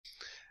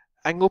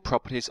angle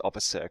properties of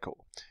a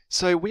circle.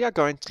 So we are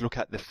going to look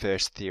at the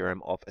first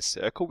theorem of a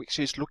circle, which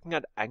is looking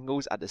at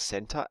angles at the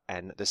center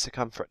and the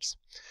circumference.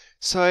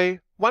 So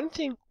one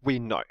thing we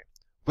know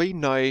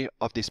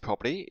of this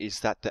property is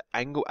that the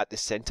angle at the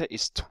center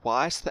is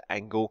twice the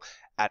angle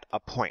at a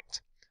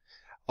point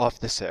of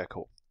the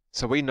circle.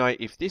 So we know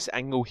if this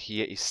angle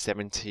here is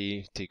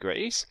 70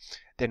 degrees,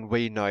 then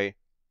we know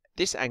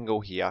this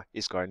angle here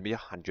is going to be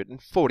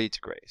 140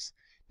 degrees.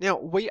 Now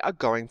we are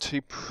going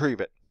to prove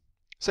it.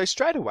 So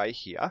straight away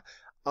here,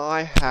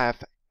 I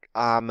have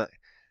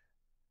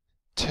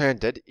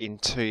turned it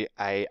into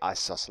an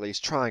isosceles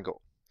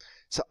triangle.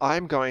 So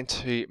I'm going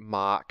to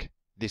mark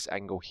this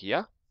angle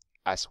here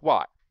as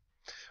y,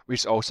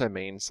 which also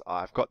means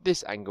I've got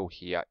this angle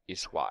here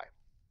is y.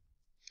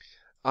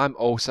 I'm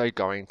also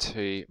going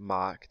to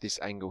mark this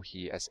angle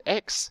here as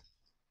x,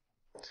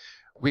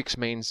 which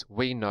means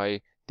we know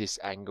this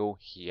angle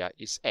here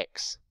is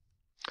x.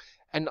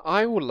 And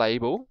I will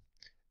label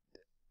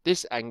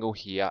this angle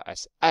here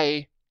as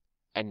A,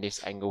 and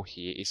this angle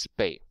here is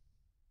B.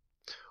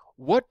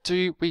 What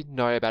do we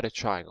know about a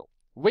triangle?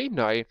 We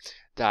know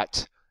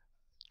that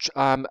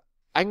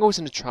angles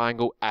in a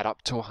triangle add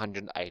up to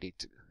 180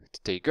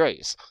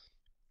 degrees.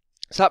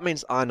 So that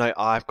means I know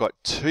I've got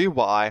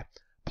 2y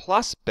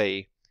plus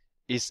b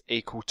is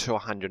equal to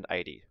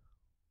 180.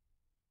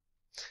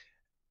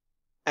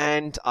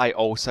 And I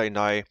also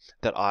know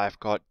that I've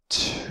got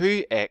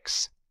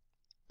 2x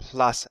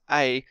plus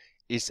a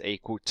is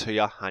equal to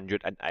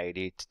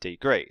 180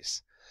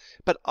 degrees.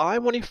 But I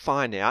want to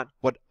find out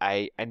what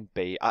a and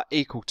b are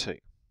equal to.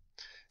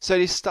 So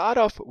to start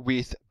off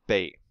with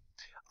b,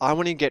 I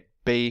want to get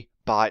b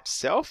by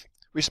itself,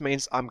 which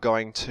means I'm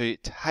going to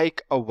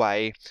take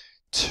away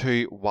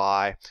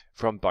 2y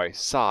from both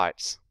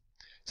sides.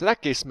 So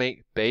that gives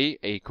me b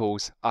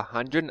equals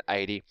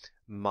 180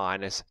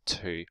 minus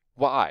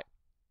 2y.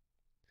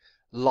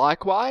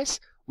 Likewise,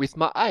 with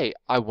my a,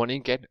 I want to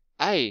get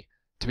a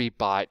to be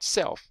by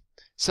itself.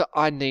 So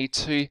I need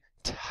to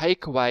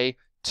take away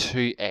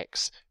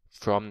 2x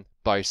from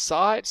both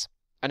sides,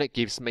 and it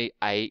gives me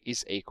a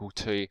is equal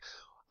to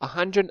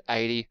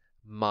 180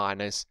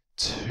 minus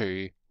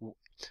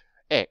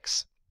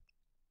 2x.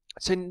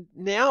 So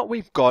now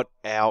we've got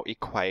our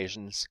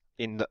equations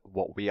in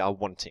what we are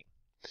wanting.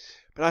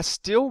 But I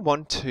still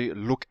want to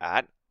look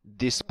at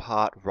this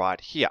part right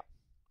here.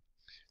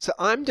 So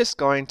I'm just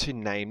going to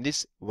name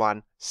this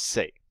one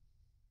C.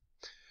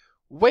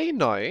 We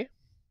know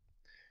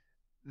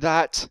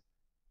that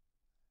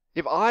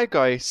if I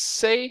go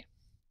C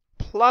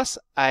plus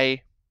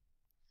A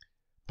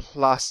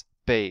plus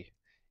B,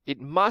 it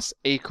must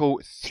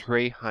equal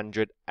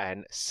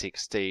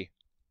 360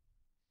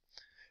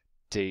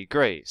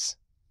 degrees.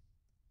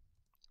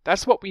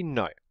 That's what we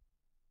know.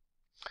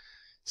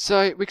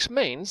 So, which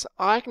means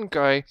I can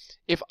go,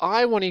 if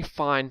I want to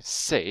find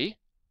C,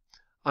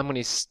 I'm going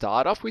to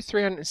start off with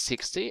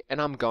 360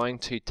 and I'm going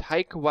to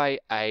take away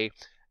A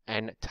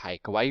and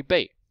take away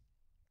B.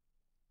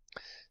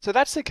 So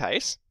that's the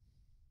case.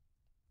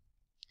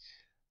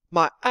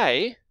 My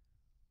A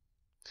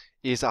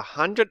is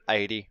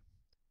 180,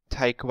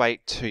 take away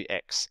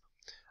 2x.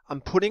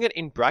 I'm putting it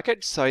in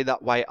brackets so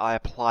that way I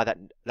apply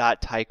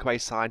that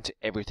takeaway sign to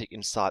everything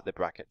inside the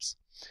brackets.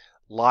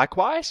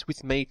 Likewise,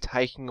 with me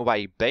taking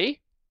away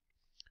B,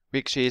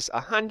 which is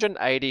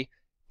 180,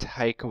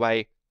 take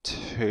away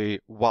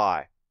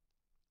 2y.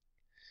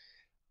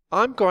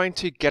 I'm going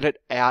to get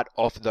it out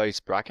of those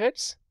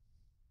brackets.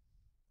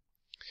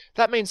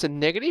 That means the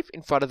negative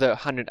in front of the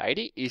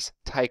 180 is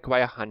take away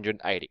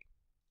 180.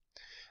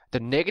 The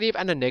negative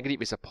and the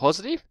negative is a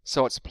positive,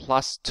 so it's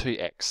plus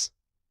 2x.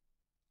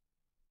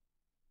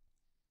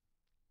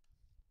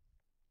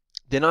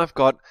 Then I've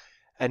got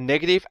a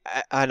negative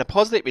and a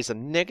positive is a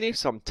negative,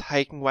 so I'm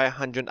taking away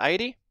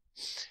 180.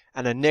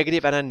 And a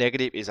negative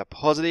is a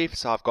positive,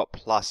 so I've got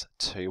plus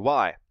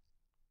 2y.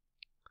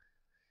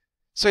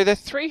 So the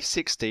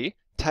 360,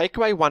 take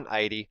away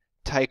 180,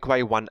 take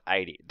away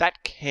 180.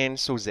 That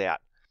cancels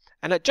out.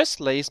 And it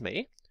just leaves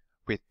me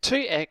with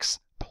 2x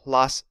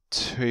plus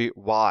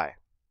 2y.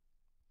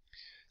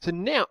 So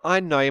now I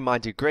know my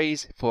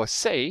degrees for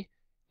C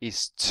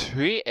is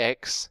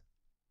 2x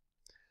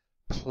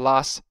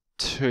plus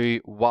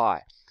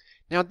 2y.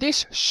 Now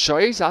this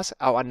shows us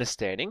our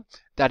understanding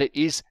that it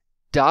is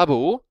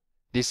double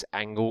this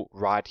angle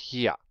right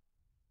here.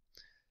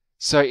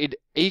 So it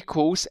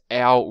equals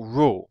our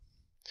rule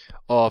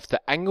of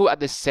the angle at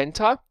the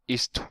center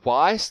is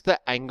twice the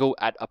angle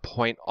at a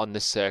point on the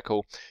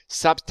circle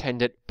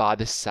subtended by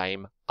the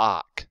same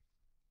arc.